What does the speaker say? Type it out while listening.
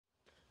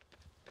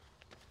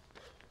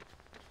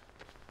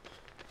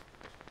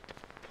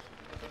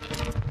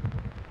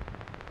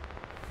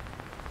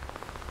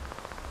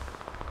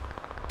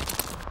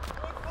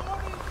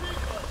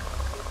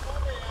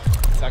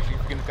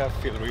gotta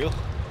feel real.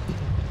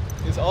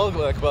 It's all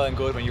like well and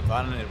good when you're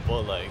planning it,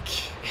 but like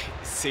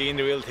seeing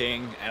the real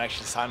thing and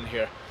actually standing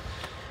here,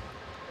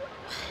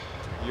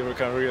 you're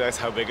gonna realize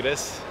how big it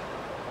is.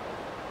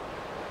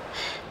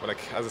 But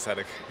like as I said,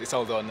 like it's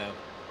all done now.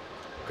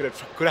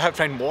 Could I have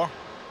trained more?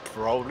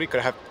 Probably.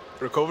 Could I have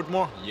recovered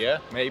more? Yeah,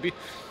 maybe.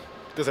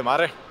 Does it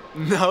matter?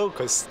 No,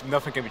 because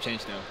nothing can be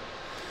changed now.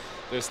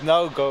 There's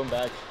no going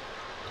back.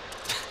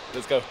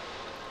 Let's go.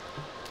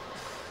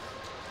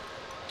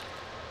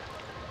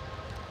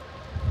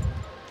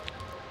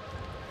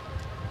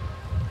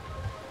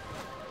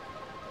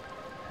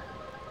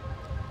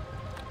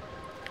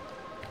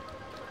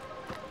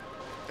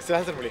 It still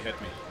hasn't really hit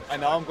me. I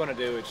know I'm gonna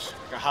do it.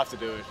 I have to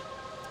do it.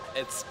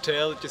 It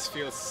still just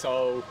feels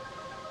so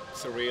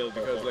surreal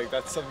because like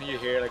that's something you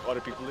hear like other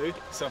people do,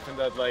 something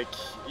that like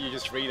you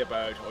just read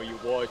about or you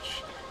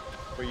watch,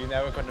 but you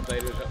never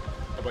contemplated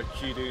about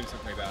you doing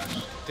something like that.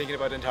 Thinking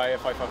about the entire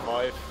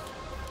 555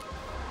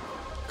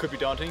 could be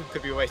daunting,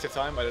 could be a waste of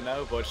time, I don't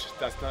know, but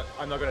that's not.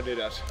 I'm not gonna do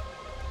that.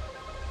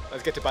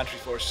 Let's get to Bantry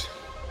first.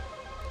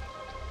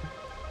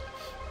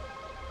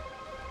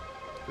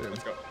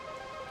 Let's go.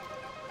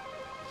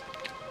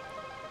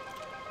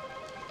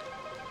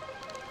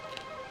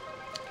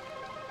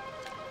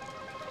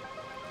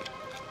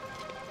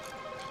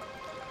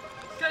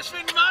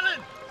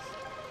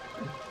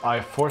 I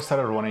first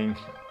started running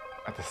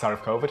at the start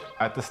of COVID.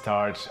 At the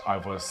start, I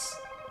was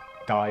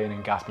dying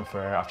and gasping for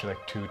air after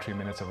like 2-3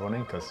 minutes of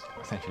running because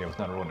essentially I was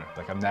not a runner.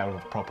 Like I've never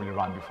properly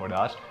run before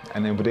that.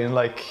 And then within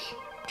like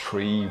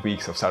 3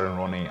 weeks of starting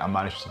running, I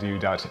managed to do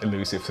that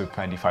elusive to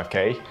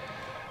 25k.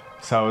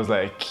 So I was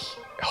like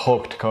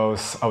hooked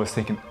because I was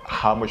thinking,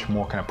 how much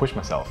more can I push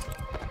myself?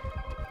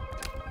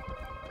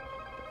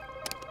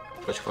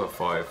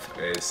 5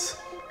 is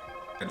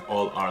an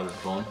all-Ireland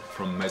run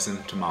from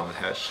Mizen to Malin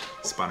Head,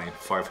 spanning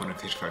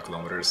 555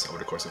 kilometres over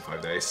the course of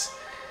 5 days,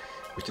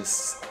 which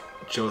is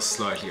just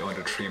slightly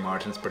under 3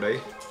 marathons per day.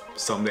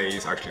 Some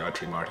days actually are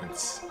 3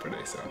 marathons per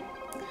day, so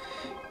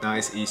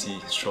nice, easy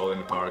stroll in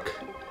the park.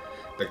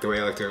 Like the way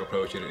I like to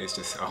approach it is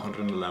just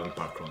 111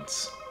 park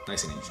runs,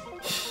 nice and easy.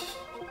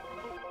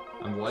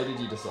 And why did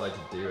you decide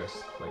to do it?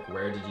 Like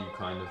where did you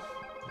kind of,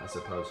 I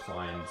suppose,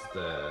 find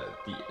the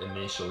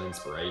initial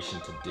inspiration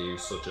to do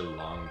such a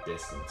long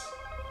distance?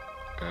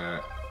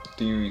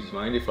 Do you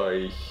mind if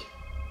I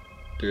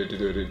do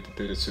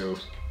this show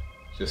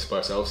just by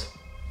ourselves?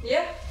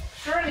 Yeah,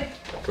 surely.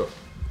 Cool.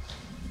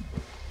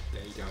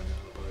 There you go now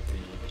about the...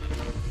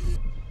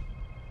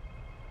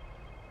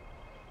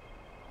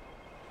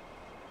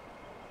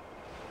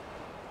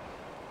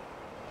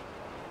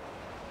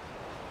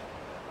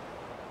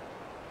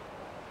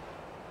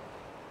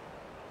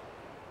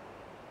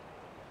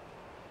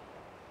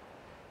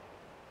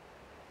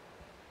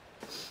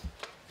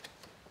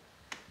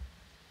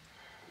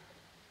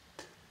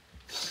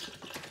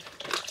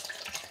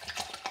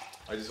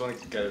 I just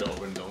want to get it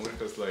over and done with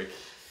because like...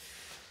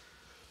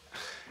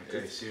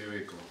 Okay, here we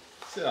go.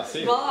 Yeah,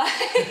 see. Bye.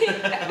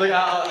 Like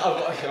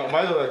I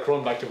might as well like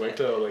run back to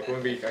Wicklow, like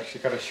when we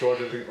actually kind of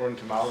shorter to run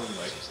to Malin,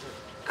 like.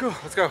 Cool,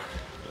 let's go.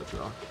 Let's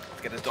go.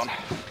 Let's get this done.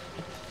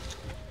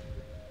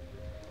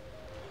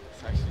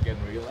 It's actually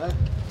getting real now.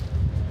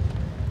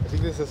 I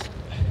think this is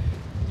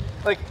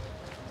like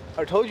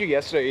I told you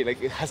yesterday, like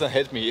it hasn't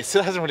hit me. It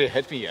still hasn't really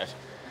hit me yet.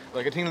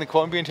 Like I think like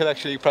won't be until I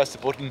actually press the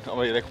button on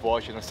my like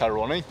watch and I start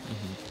running.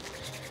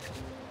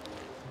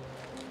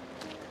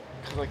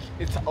 Like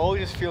it all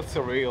just feels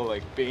surreal,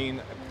 like being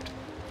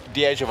at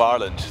the edge of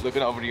Ireland,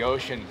 looking over the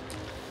ocean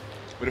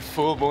with a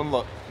full moon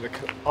like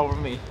over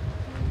me.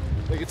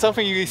 Like it's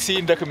something you see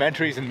in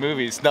documentaries and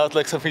movies, not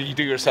like something you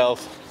do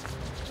yourself.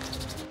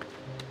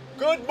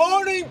 Good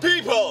morning,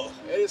 people!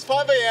 It is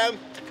 5 AM.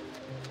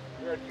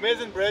 We're at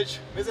Mizen Bridge,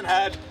 Mizen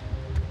Head.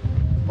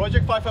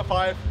 Project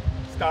 555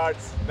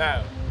 starts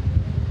now.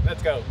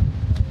 Let's go.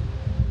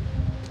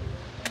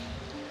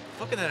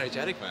 Fucking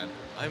energetic, man.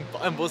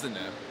 I'm buzzing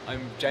now. I'm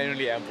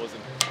genuinely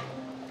buzzing.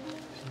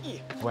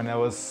 When I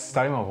was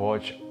starting my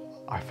watch,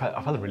 I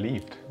felt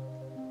relieved.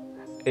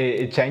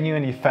 It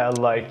genuinely felt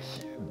like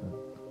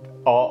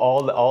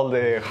all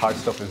the hard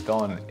stuff is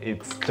done.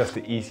 It's just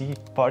the easy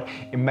part.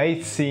 It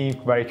may seem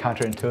very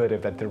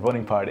counterintuitive that the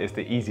running part is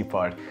the easy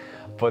part,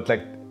 but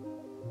like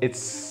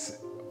it's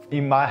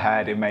in my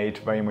head it made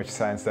very much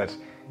sense that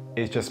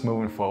it's just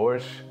moving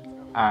forward,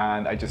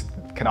 and I just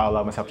cannot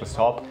allow myself to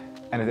stop,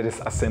 and it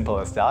is as simple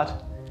as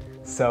that.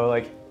 So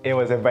like it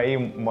was a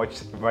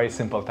very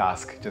simple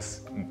task,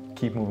 just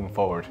keep moving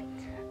forward.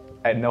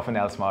 And nothing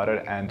else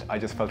mattered, and I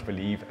just felt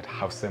relieved at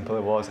how simple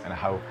it was and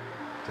how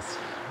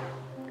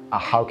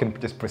can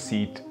just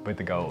proceed with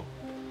the goal.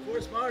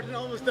 First marathon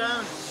almost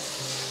down.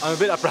 I'm a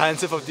bit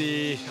apprehensive of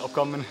the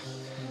upcoming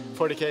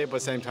 40k, but at the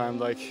same time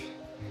like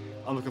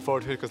I'm looking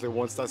forward to it because like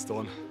once that's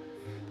done,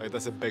 like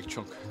that's a big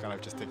chunk kind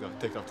of just take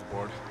off the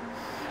board.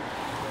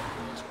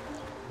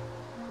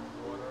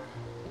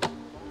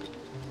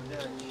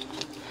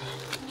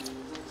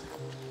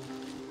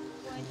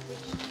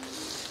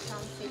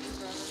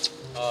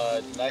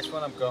 The next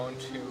one I'm going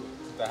to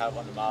that I have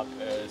on the map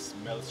is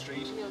Mill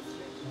Street.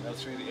 Mill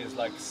Street is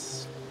like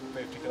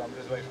 50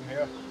 kilometers away from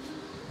here.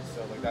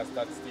 So like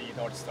that's the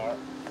North Star.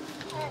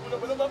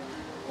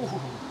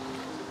 Ooh.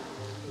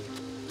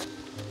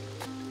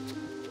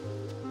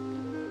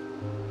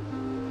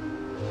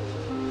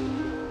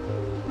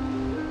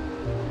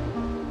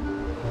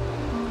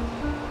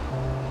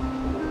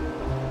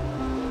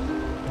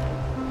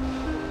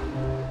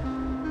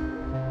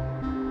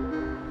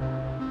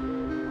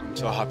 I'm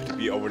so happy to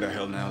be over the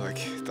hill now. Like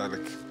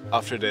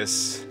after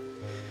this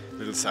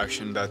little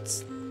section,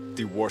 that's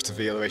the worst of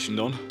the elevation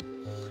done.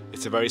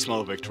 It's a very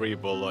small victory,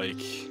 but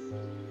like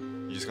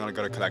you just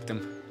gotta collect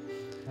them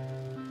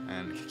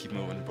and keep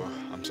moving. But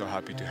I'm so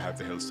happy to have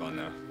the hills done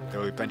now. There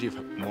will be plenty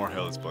of more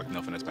hills, but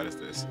nothing as bad as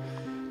this.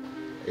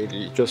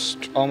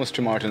 Just almost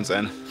 2 marathons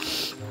in.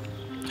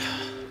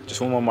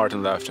 Just 1 more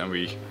marathon left, and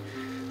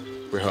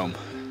we're home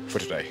for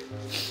today.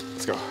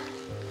 Let's go.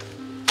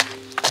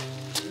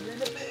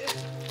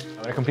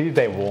 When I completed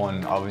day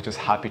 1, I was just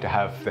happy to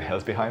have the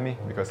hills behind me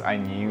because I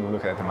knew,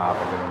 looking at the map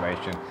of the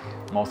elevation,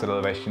 most of the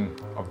elevation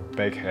of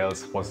big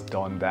hills was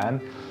done then.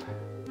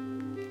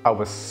 I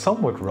was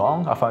somewhat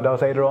wrong, I found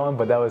out later on,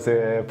 but that was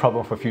a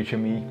problem for future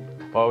me.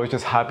 But I was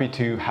just happy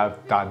to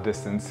have that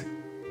distance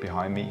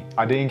behind me.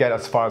 I didn't get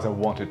as far as I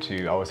wanted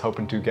to. I was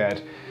hoping to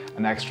get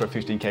an extra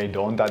 15k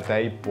done that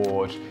day,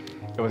 but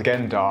it was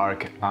getting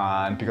dark,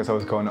 and because I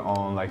was going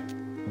on like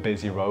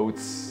busy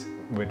roads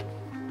with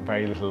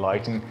very little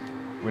lighting,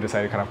 we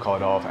decided to kind of call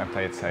it off and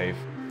play it safe.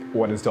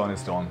 What is done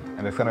is done.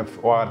 And that's kind of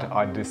what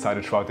I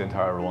decided throughout the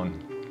entire run.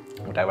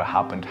 Whatever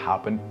happened,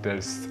 happened.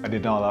 I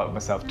did not allow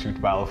myself to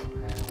dwell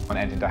on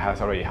anything that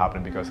has already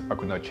happened because I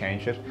could not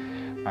change it.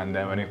 And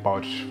then when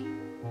about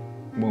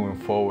moving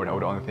forward, I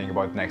would only think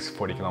about the next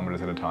 40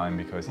 kilometers at a time,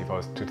 because if I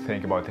was to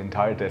think about the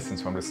entire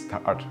distance from the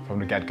start, from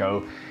the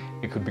get-go,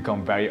 it could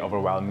become very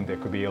overwhelming. There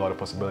could be a lot of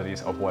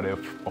possibilities of what if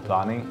or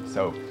planning.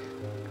 So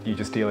you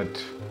just deal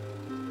it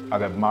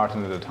at a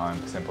marathon at a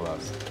time, simple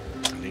as.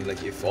 I think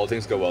like if all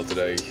things go well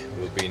today,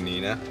 we'll be in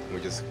Nina.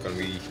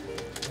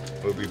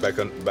 We'll be back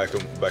on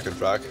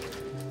track.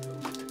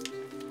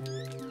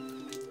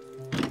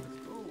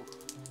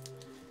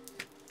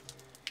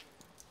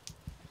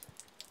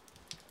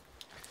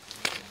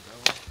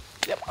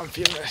 Yep, I'm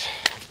feeling it.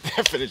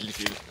 Definitely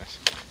feeling it.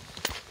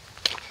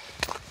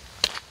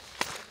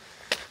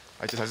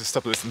 I just have to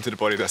stop listening to the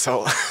body, that's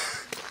all.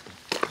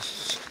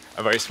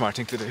 A very smart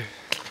thing to do.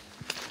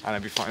 And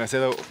I'll be fine. I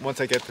said that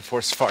once I get the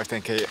first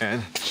 5-10k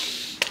in,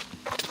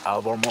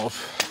 I'll warm up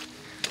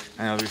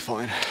and I'll be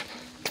fine.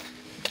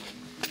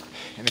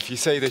 And if you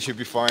say they should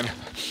be fine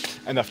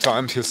enough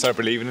times, you'll start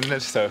believing in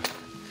it. So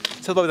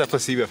it's all about that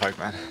placebo effect,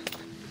 man.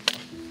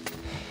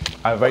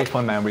 I have very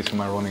fond memories from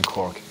my run in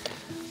Cork,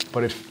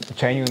 but it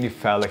genuinely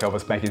felt like I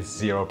was making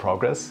zero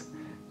progress,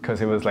 because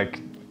it was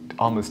like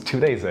almost 2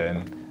 days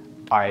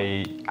in.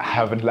 I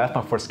haven't left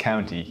my first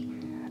county,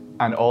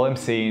 and all I'm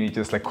seeing is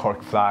just like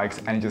Cork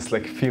flags, and it just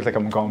like feels like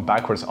I'm going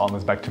backwards,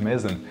 almost back to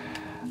Mizen.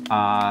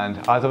 And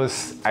as I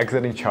was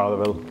exiting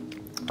Charleville,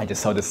 I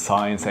just saw this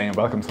sign saying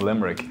 "Welcome to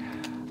Limerick,"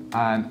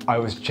 and I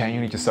was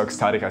genuinely just so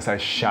ecstatic. I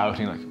started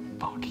shouting like,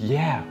 "Fuck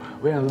yeah,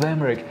 we're in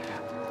Limerick!"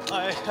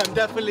 I am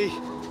definitely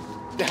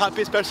the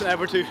happiest person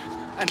ever to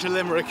enter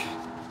Limerick.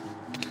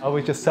 I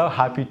was just so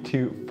happy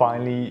to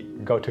finally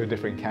go to a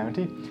different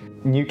county.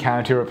 New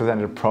county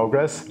represented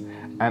progress,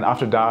 and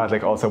after that,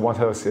 like also once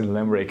I was in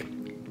Limerick,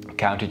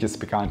 county just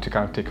began to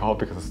kind of take off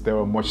because they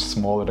were much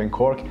smaller than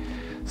Cork.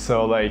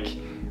 So like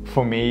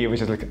for me, it was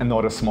just like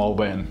another small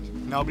win.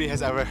 Nobody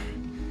has ever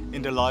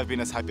in their life been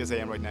as happy as I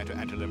am right now to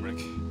enter Limerick.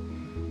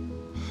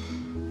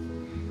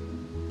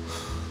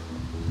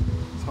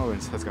 Small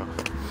wins, let's go.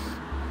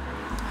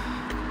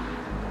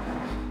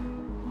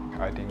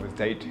 I think it was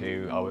day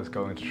 2, I was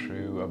going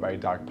through a very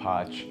dark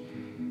patch.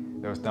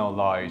 There was no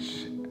light.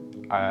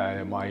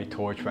 My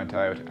torch went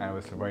out and I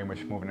was very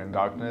much moving in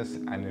darkness,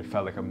 and it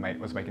felt like I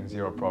was making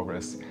zero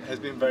progress. It has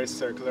been very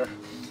circular.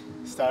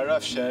 Started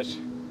off shit,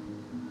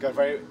 got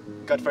very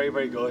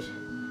good,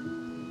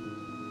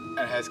 and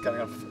has kind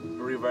of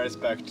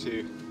reversed back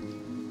to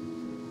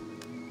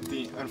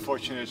the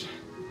unfortunate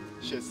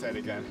shit state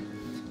again.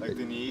 Like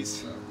the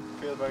knees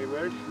feel very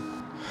weird.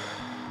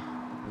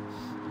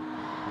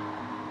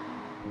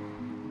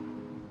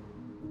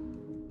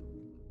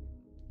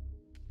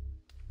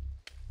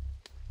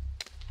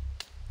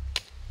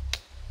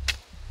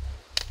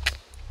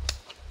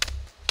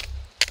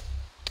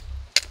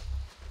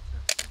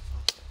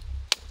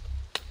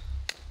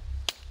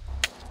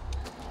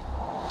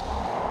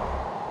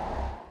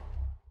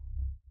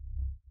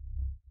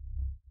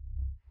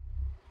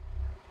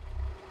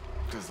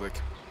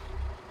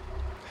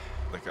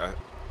 Because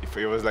if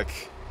it was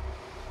like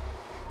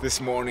this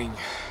morning,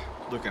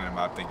 looking at the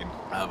map thinking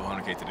I have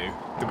 100k to do.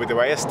 But the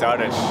way I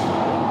started,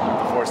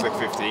 the first like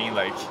 15,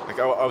 like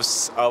I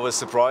was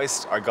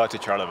surprised I got to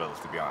Charleville,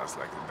 to be honest.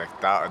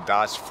 Like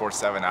that for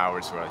 7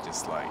 hours where I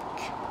just like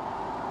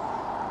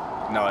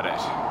not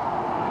it.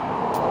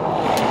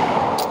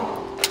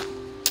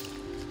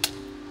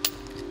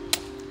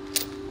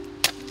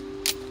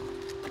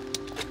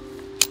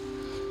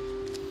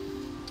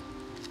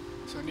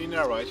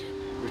 feeling alright.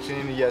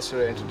 Between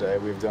yesterday and today,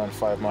 we've done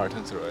 5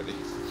 marathons already.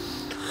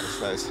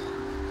 That's nice.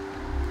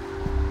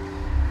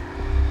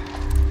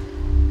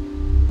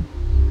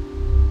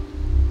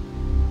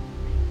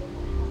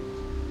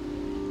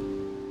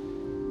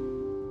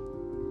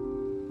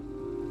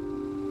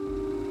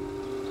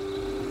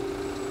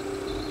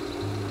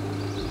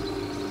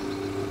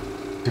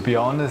 To be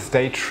honest,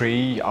 day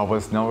 3, I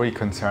was not really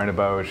concerned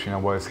about,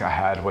 what's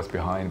ahead, what's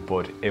behind,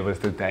 but it was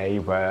the day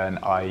when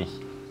I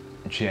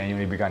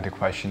genuinely began to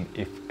question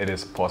if it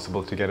is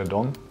possible to get it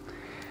done.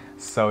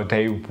 So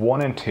day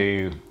 1 and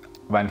 2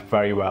 went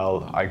very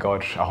well. I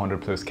got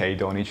 100+ K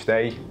done each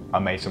day. I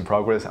made some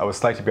progress. I was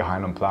slightly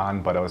behind on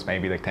plan, but I was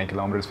maybe like 10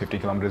 kilometers, 15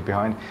 kilometers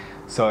behind.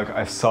 So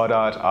I saw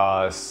that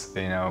as,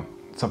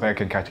 something I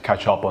can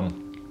catch up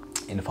on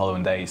in the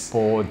following days.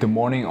 For the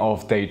morning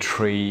of day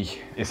 3,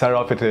 it started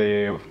off with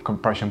the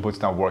compression boots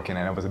not working,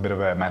 and it was a bit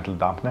of a mental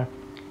dampener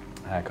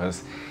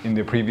because in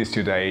the previous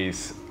 2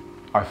 days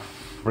I've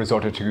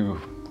resorted to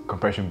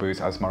compression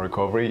boots as my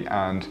recovery,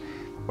 and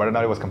whether or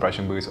not it was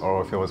compression boots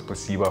or if it was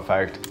placebo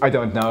effect, I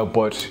don't know,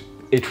 but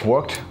it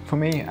worked for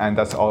me, and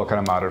that's all kind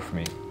of mattered for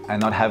me. And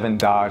not having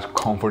that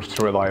comfort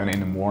to rely on in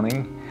the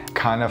morning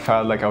kind of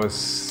felt like I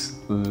was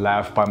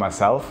left by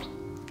myself,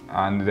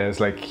 and there's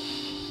like,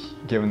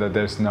 given that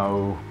there's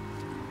still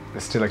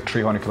like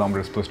 300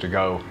 kilometers plus to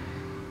go,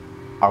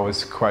 I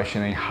was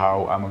questioning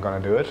how am I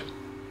gonna do it.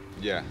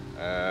 Yeah,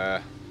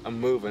 I'm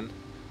moving.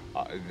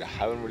 I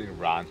haven't really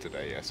ran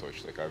today as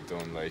such. Like I've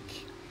done like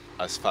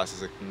as fast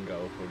as I can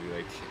go, probably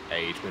like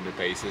 8-minute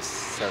paces,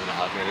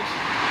 7.5 minutes.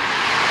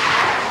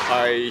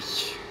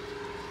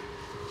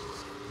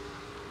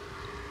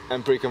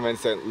 I'm pretty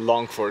convinced that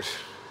Longford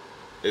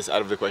is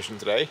out of the question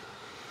today,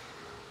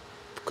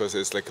 because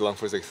it's like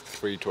Longford's like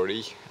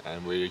 3:30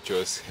 and we're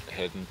just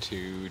heading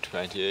to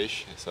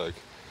 20ish. So like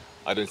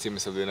I don't see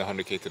myself doing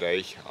 100k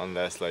today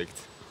unless like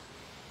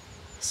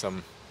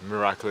some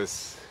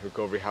miraculous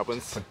recovery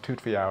happens. For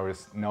 2-3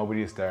 hours,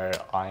 nobody's there.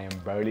 I am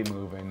barely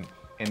moving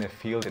in a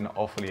field in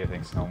Offaly, I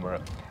think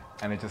somewhere,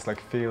 and it just like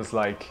feels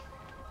like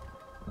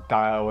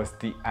that was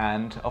the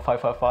end of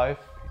 555.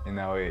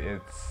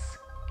 It's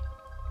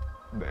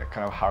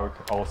kind of how it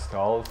all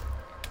stalled.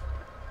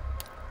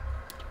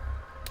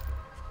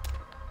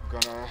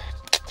 Gonna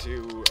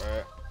do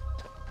a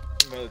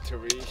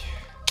military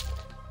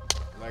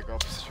leg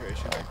up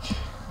situation. Like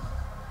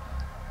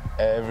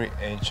every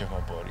inch of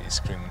my body is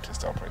screaming to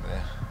stop right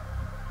there.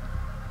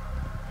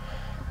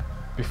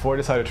 Before I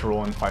decided to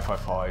run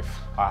 555,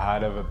 I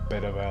had a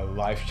bit of a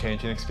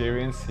life-changing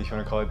experience, if you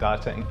want to call it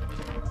that thing.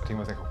 I think it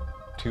was like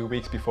 2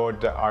 weeks before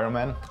the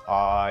Ironman,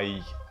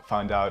 I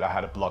found out I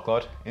had a blood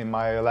clot in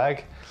my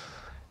leg.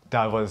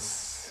 That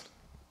was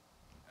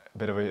a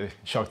bit of a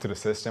shock to the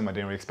system. I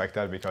didn't really expect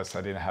that because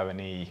I didn't have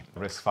any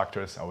risk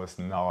factors. I was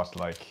not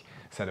like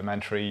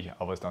sedimentary,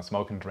 I was not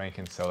smoking,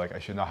 drinking, so like I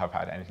should not have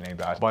had anything like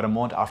that. About a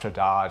month after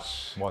that,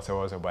 whilst I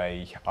was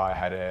away, I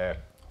had a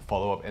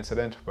follow-up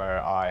incident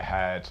where I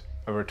had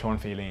a return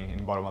feeling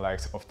in bottom of my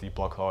legs of the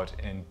blood clot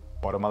in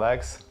bottom of my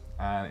legs.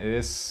 And it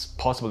is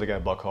possible to get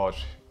a blood clot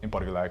in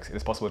bottom of your legs. It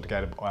is possible to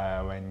get it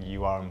when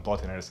you are on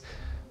blood thinners,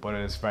 but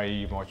it is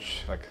very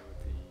much like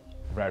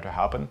rare to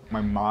happen.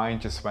 My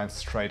mind just went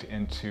straight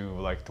into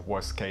like the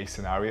worst case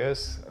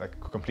scenarios, like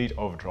complete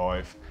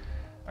overdrive.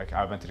 Like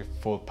I went to the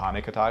full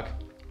panic attack.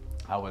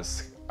 I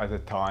was at the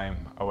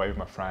time away with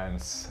my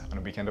friends on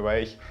a weekend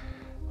away,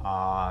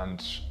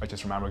 and I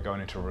just remember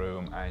going into a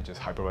room and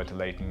just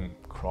hyperventilating,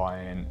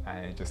 crying,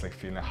 and just like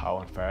feeling how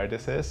unfair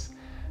this is.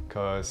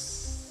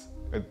 Because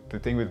the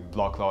thing with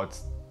blood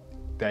clots,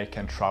 they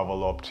can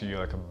travel up to you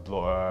like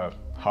a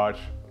heart,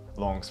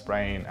 lung,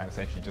 brain, and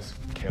essentially just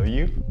kill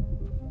you.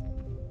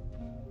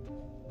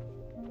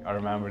 I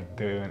remember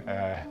doing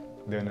a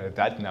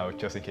death note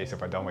just in case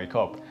if I don't wake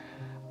up.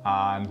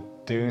 And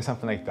doing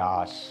something like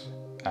that,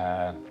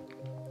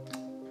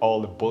 all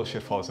the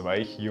bullshit falls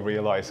away. You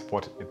realize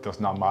what it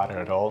does not matter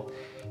at all.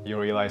 You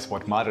realize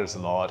what matters a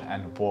lot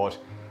and what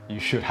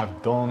you should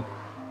have done,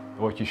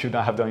 what you should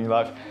not have done in your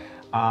life.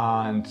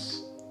 And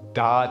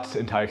that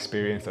entire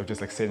experience of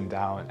just like sitting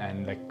down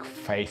and like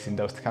facing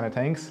those kind of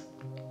things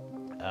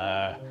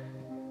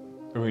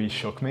really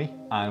shook me.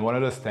 And one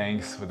of those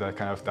things that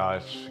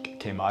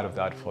came out of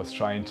that was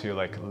trying to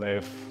like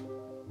live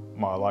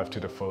my life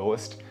to the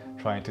fullest,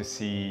 trying to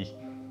see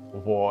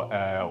what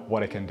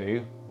I can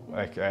do,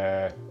 like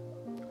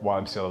while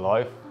I'm still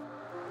alive.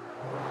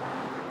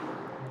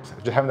 So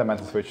just having that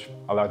mental switch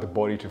allowed the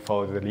body to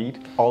follow the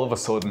lead. All of a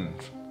sudden,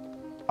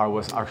 I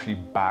was actually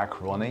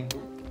back running.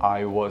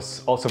 I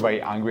was also very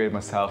angry at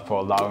myself for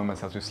allowing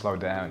myself to slow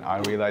down. I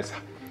realized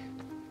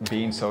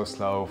being so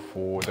slow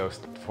for those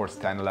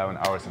first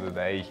 10-11 hours of the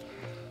day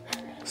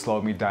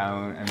slowed me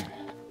down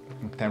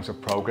in terms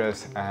of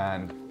progress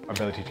and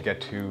ability to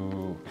get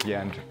to the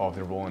end of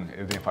the run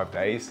within 5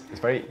 days. It's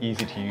very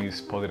easy to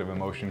use positive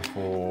emotion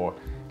for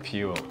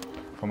fuel,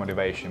 for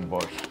motivation,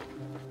 but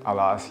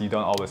alas, you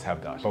don't always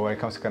have that. But when it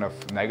comes to kind of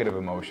negative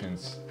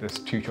emotions, there's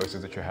two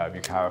choices that you have.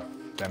 You can have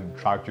them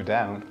drag you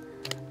down,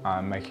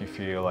 and make you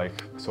feel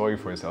like sorry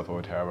for yourself or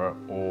whatever,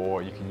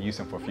 or you can use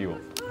them for fuel.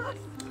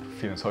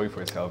 Feeling sorry for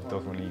yourself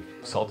doesn't really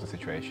solve the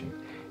situation.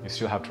 You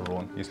still have to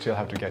run, you still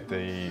have to get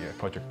the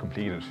project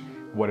completed.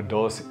 What it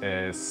does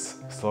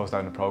is slows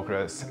down the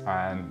progress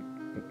and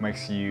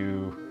makes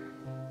you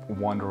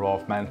wander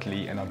off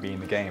mentally and not be in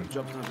the game.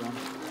 Jumping around.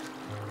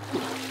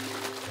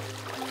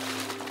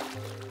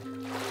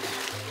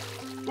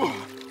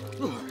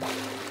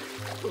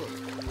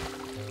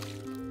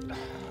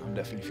 I'm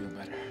definitely feeling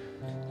better.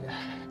 Yeah.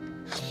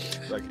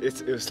 Like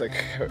it was like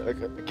I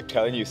keep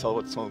telling you, it's all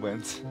about small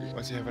wins.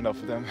 Once you have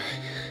enough of them,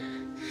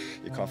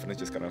 your confidence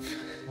just kind of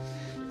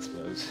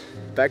explodes.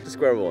 Back to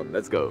square one.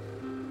 Let's go.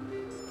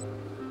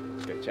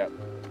 Okay, ciao.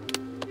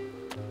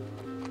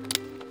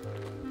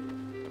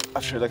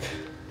 After like,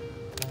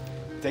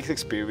 it takes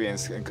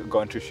experience and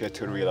going through shit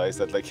to realize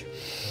that like,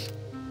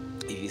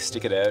 if you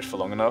stick it out for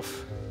long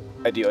enough,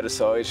 at the other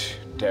side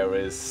there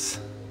is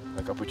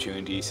like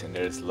opportunities and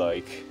there's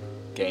like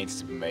gains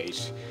to be made.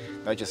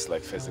 Not just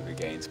like physical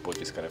gains, but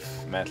just kind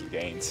of mental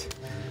gains.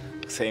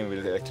 Same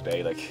with like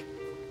today, like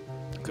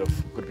could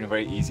have been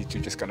very easy to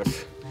just kind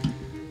of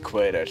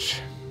quit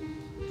it.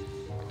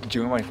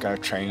 During my kind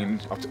of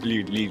training up to,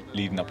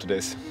 leading up to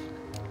this,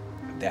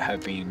 there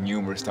have been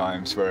numerous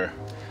times where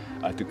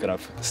I had to kind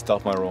of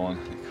stop my run,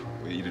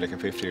 like, either like a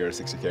 50 or a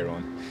 60k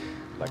run,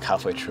 like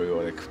halfway through,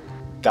 or like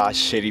that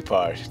shitty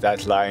part,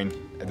 that lying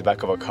at the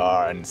back of a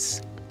car and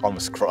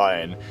almost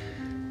crying.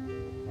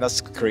 Not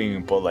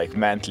screaming, but like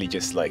mentally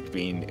just like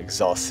being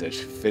exhausted,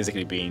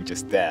 physically being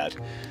just dead.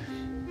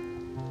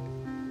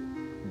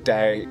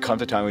 There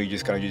comes a time where you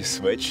just kind of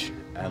switch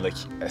and like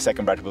a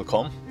second breath will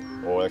come,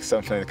 or like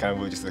something that kind of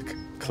will just like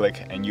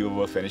click and you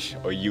will finish,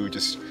 or you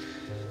just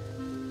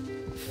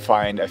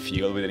find a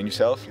fuel within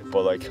yourself.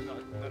 But like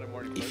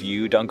if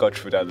you don't go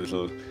through that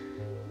little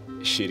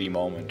shitty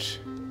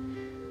moment,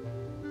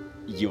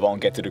 you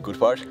won't get to the good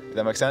part. Does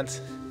that make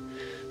sense?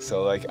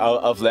 So like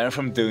I've learned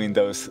from doing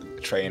those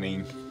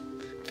training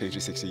 50,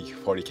 60,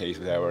 40 Ks,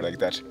 whatever, like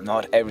that.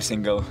 Not every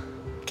single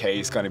K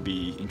is gonna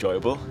be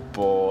enjoyable,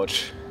 but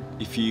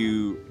if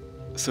you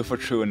suffer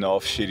through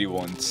enough shitty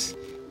ones,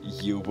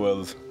 you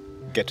will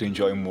get to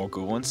enjoy more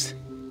good ones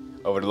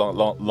over the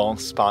long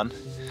span.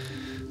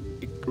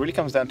 It really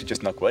comes down to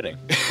just not quitting.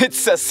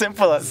 It's as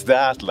simple as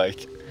that,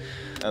 like,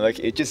 and like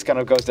it just kind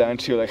of goes down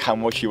to like how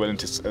much you're willing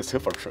to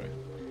suffer through.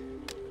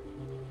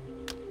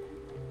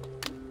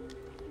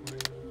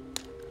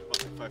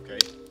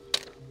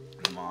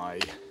 5K. My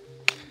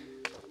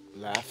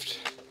left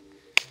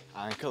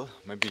ankle,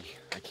 maybe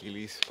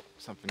Achilles,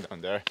 something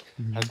down there,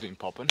 has been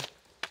popping.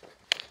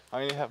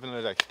 I only have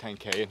another like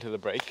 10K until the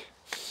break,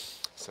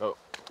 so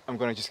I'm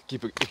gonna just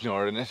keep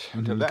ignoring it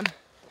until then.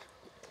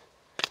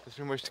 That's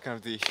pretty much kind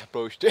of the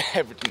approach to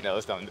everything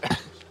else down there.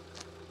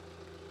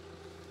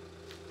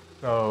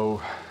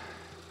 So,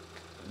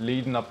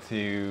 leading up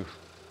to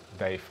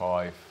day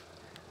 5,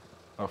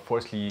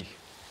 firstly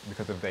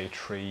because of day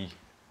 3,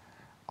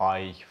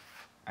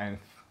 and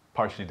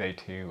partially day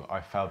 2,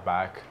 I fell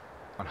back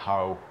on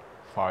how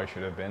far I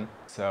should have been.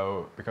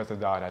 So because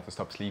of that, I had to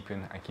stop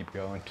sleeping and keep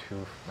going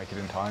to make it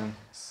in time.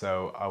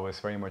 So I was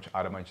very much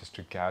adamant just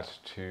to get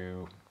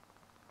to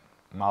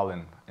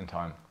Malin in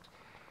time.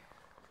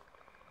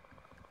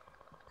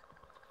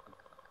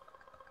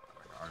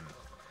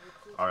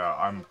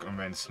 I'm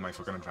convinced my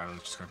fucking adrenaline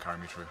is just gonna carry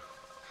me through.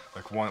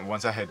 Like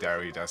once I hit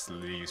Derry, that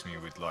leaves me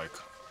with like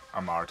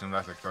a marathon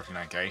left, like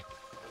 39K.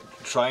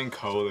 Trying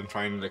cold and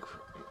trying like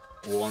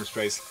warm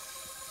sprays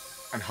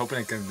and hoping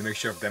like the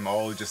mixture of them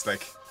all just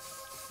like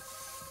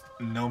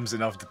numbs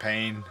enough the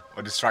pain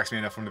or distracts me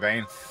enough from the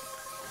pain.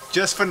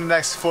 Just for the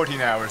next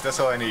 14 hours, that's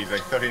all I need,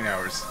 like 13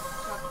 hours.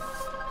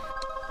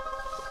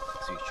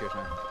 See, shit,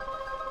 man.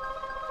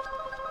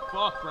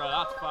 Fuck, bro,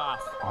 that's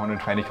fast.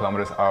 120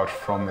 kilometers out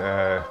from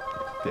the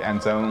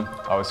end zone,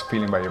 I was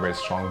feeling very, very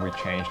strong. We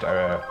changed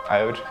out.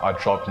 I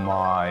dropped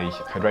my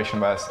hydration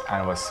vest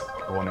and was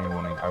running.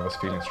 I was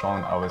feeling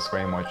strong. I was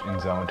very much in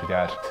zone to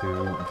get to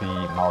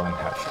the Malin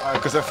Head.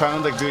 Because I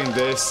found like doing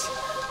this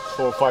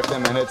for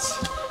 5-10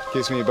 minutes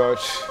gives me about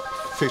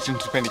 15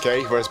 to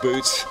 20K, whereas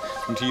boots,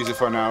 I need to use it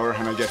for an hour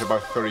and I get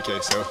about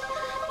 30K, so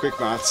quick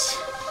maths.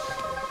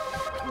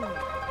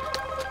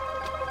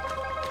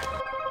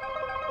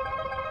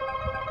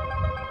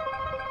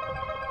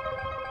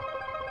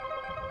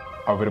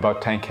 I was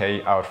about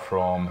 10K out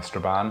from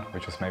Strabane,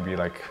 which was maybe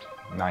like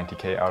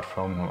 90K out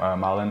from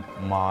Malin.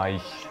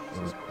 My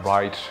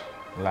right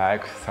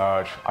leg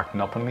started acting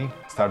up on me.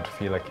 Started to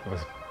feel like it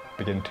was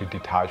beginning to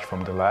detach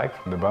from the leg,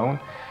 from the bone.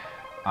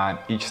 And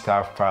each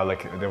step felt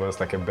like there was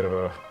like a bit of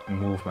a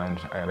movement,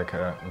 like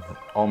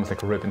almost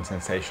like a ripping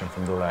sensation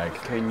from the leg.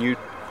 Can you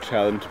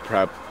tell them to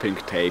prep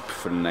pink tape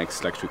for the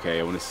next like 2K?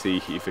 I want to see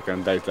if it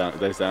can dice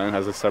down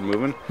as it start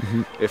moving.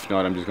 If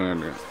not, I'm just going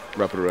to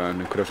wrap it around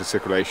and cut off the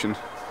circulation.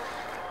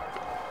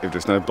 If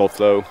there's no blood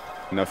flow,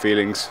 no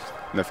feelings,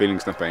 no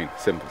pain.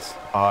 Simples.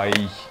 I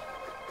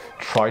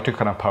tried to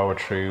kind of power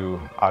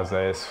through as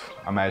is.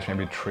 I managed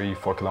maybe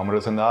 3-4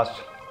 kilometers in that.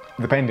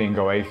 The pain didn't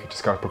go away, it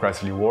just got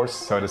progressively worse.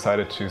 So I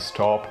decided to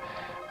stop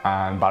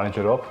and manage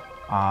it up.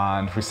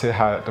 And we still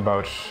had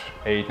about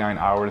 8-9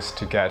 hours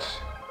to get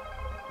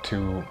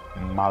to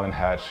Malin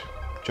Head,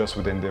 just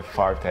within the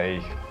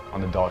 5-day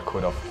on the dot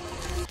cutoff.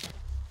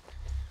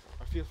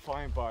 I feel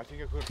fine, but I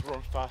think I could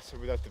run faster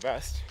without the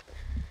vest.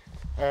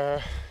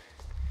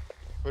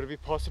 Would it be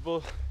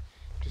possible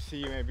to see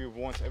you maybe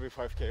once every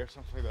 5k or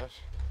something like that?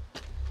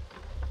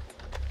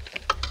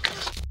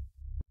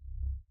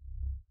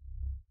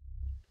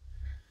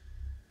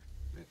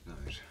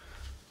 Midnight.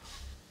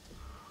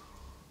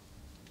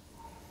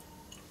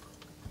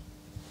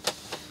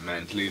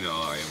 Mentally, no,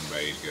 I am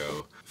ready to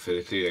go.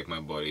 Physically, like,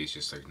 my body's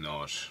just like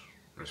not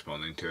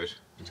responding to it.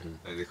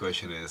 Like, the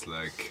question is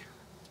like,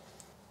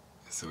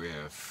 so we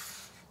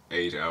have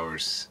 8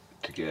 hours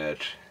to get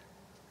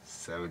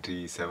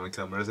 77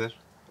 kilometers, is it?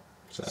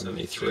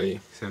 73.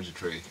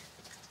 73.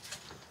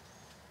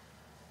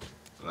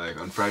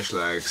 Like, on fresh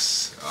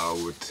legs, I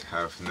would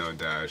have no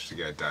doubt to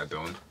get that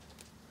done.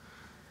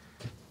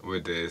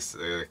 With this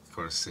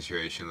kind of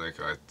situation, like,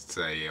 I'd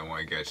say I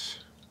want to get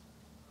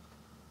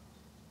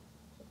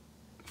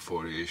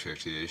 40-ish,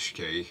 50-ish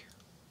K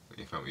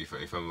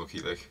if I'm lucky,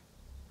 like.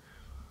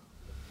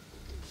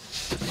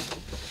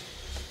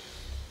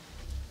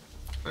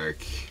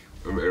 Like,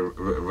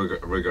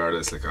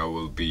 regardless, like, I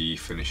will be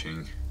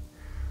finishing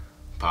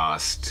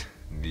past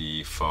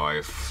the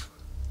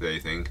 5-day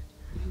thing.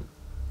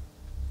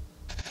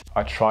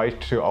 I try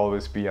to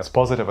always be as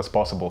positive as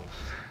possible,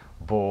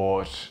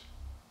 but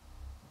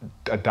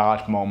at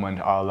that moment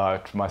I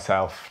allowed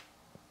myself,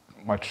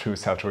 my true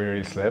self, to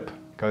really slip,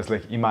 because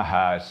like in my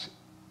head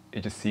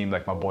it just seemed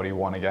like my body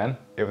won again.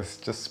 It was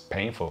just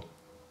painful.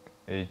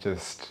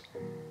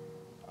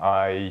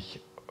 I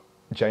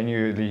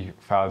genuinely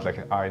felt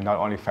like I not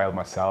only failed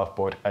myself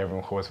but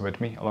everyone who was with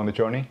me along the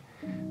journey,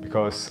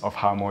 because of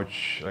how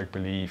much like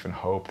belief and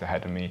hope they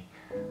had in me,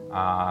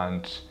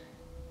 and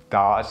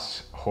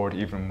that hurt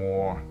even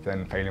more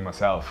than failing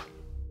myself.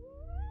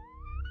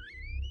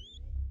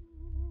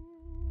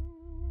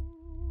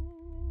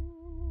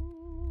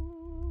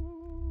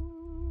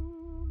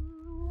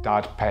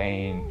 That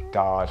pain,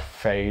 that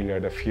failure,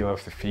 the feel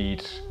of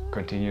defeat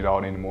continued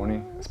on in the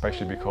morning,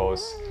 especially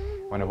because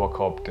when I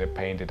woke up the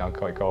pain did not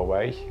go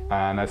away,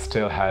 and I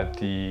still had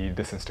the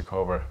distance to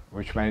cover,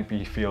 which made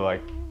me feel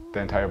like the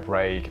entire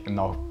break and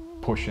not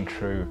pushing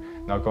through,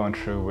 not going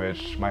through with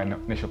my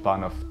initial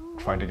plan of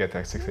trying to get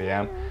there at 6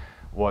 AM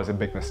was a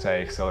big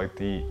mistake. So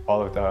like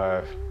all of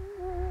that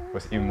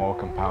was even more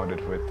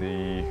compounded with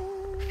the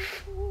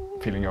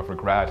feeling of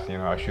regret, you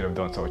know, I should have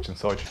done such and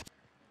such.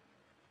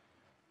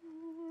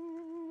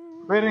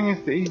 Quitting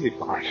is the easy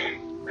part.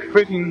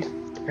 Quitting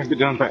can be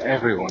done by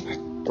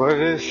everyone. But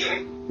it is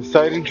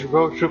deciding to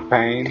go through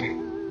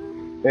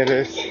pain. It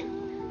is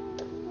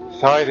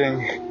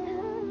deciding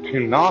to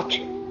not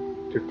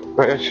to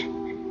quit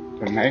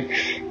that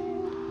makes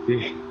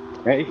the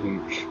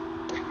makings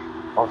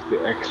of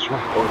the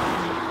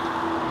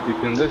extraordinary. You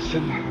can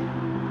listen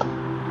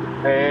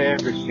to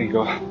every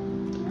single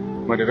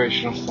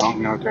motivational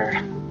song out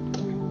there.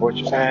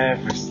 Watch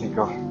every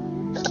single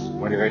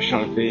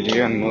motivational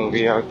video and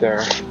movie out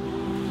there.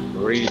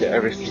 Read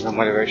every single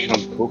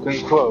motivational book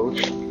and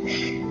quote.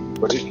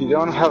 But if you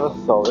don't have a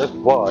solid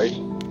why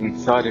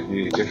inside of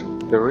you,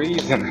 the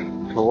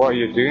reason for why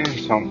you're doing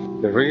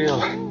something, the real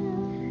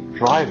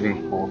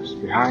driving force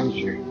behind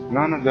you,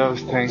 none of those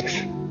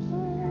things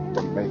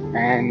will make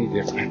any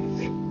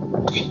difference.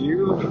 If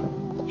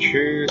you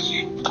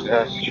choose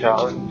that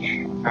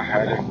challenge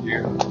ahead of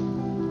you,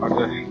 or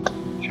the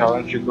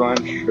challenge you're going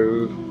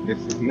through is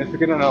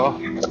significant enough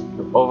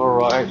to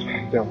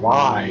override the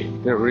why,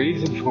 the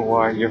reason for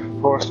why you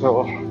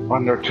so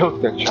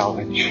undertook the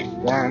challenge,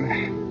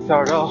 then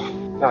start off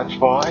that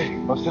why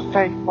was a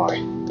fake why.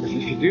 Because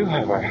if you do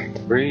have a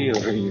real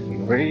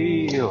reason,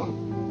 real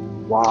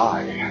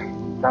why,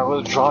 that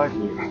will drive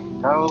you,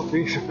 that will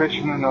be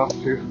sufficient enough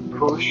to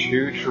push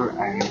you through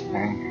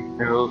anything.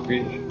 It will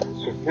be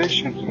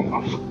sufficient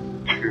enough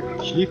to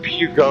keep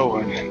you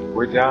going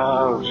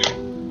without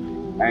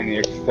any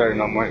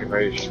external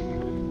motivation.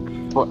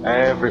 For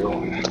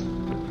everyone,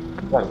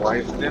 that why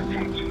is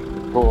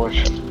different, but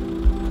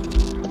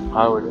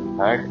how it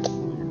affects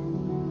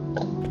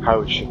you,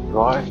 how it should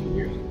drive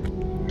you,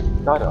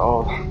 that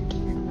all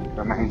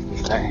remains the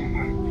same.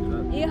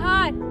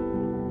 Hi.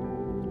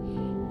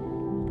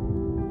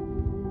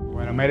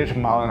 When I made it to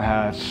Malin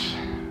Head,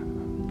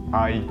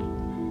 I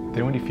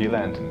didn't really feel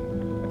anything.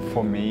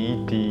 For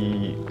me,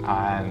 the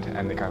end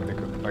and the kind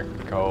of the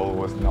goal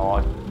was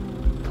not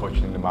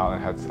touching the Malin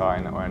Head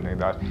sign or anything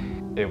like that.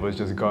 It was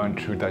just going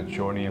through that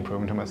journey and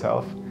proving to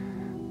myself.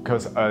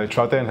 Because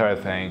throughout the entire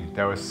thing,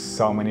 there were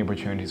so many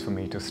opportunities for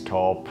me to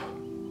stop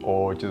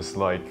or just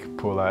like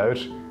pull out,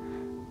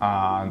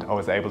 and I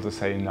was able to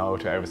say no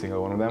to every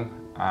single one of them.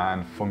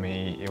 And for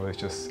me, it was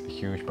just a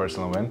huge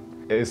personal win.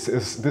 This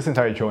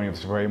entire journey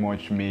was very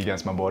much me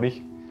against my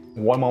body.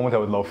 One moment I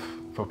would love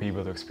for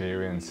people to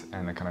experience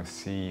and kind of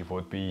see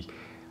would be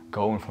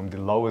going from the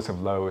lowest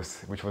of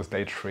lows, which was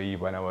day 3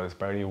 when I was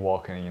barely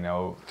walking, you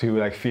know, to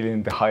like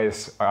feeling the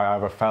highest I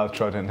ever felt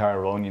throughout the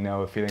entire run, you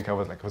know, feeling I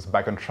was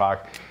back on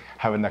track,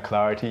 having that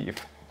clarity.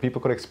 If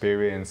people could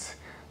experience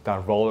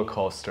that roller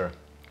coaster,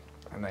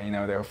 and then, you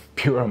know, they're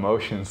pure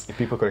emotions, if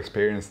people could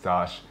experience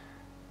that,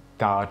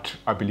 that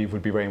I believe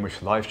would be very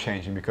much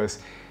life-changing, because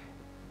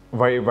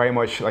very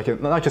much, like,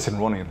 not just in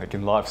running, like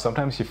in life,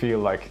 sometimes you feel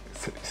like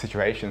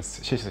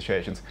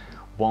situations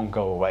won't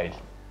go away.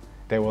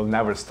 They will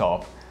never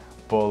stop.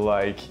 But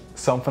like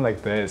something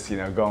like this, you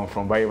know, going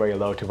from very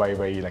low to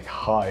very like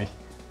high,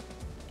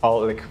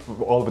 all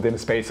within the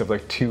space of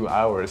like 2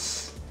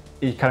 hours,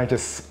 it kind of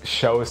just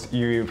shows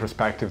you in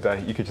perspective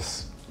that you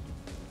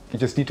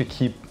just need to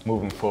keep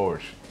moving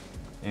forward.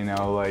 You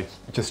know, like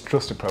just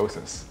trust the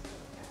process.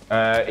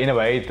 In a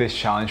way, this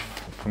challenge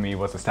for me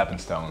was a stepping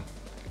stone.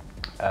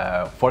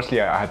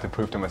 Fortunately, I had to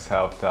prove to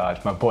myself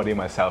that my body and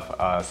myself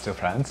are still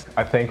friends.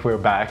 I think we're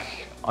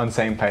back on the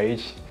same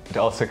page. It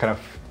also kind of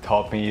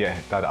taught me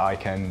that I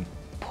can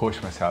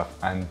push myself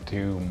and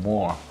do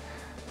more.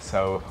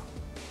 So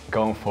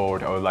going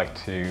forward, I would like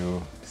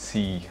to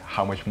see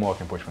how much more I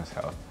can push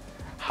myself,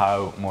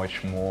 how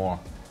much more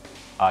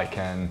I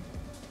can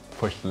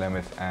push the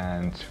limit,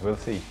 and we'll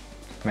see.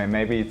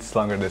 Maybe it's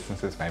longer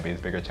distances, maybe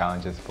it's bigger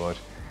challenges, but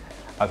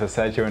as I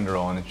said during the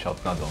run, it's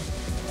not done.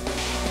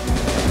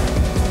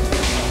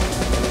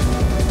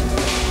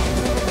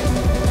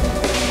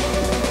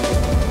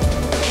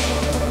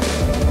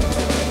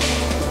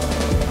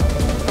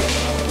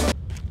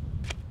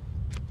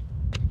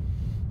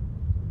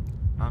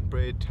 I'm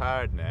pretty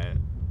tired now.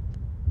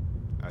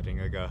 I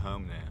think I'll go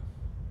home now.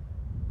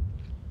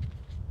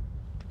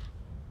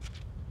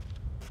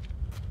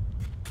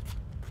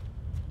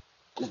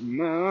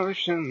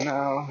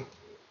 Emotional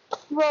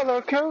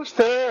roller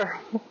coaster.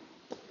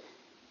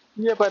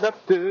 Yeah, but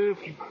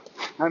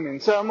I'm in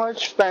so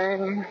much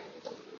pain.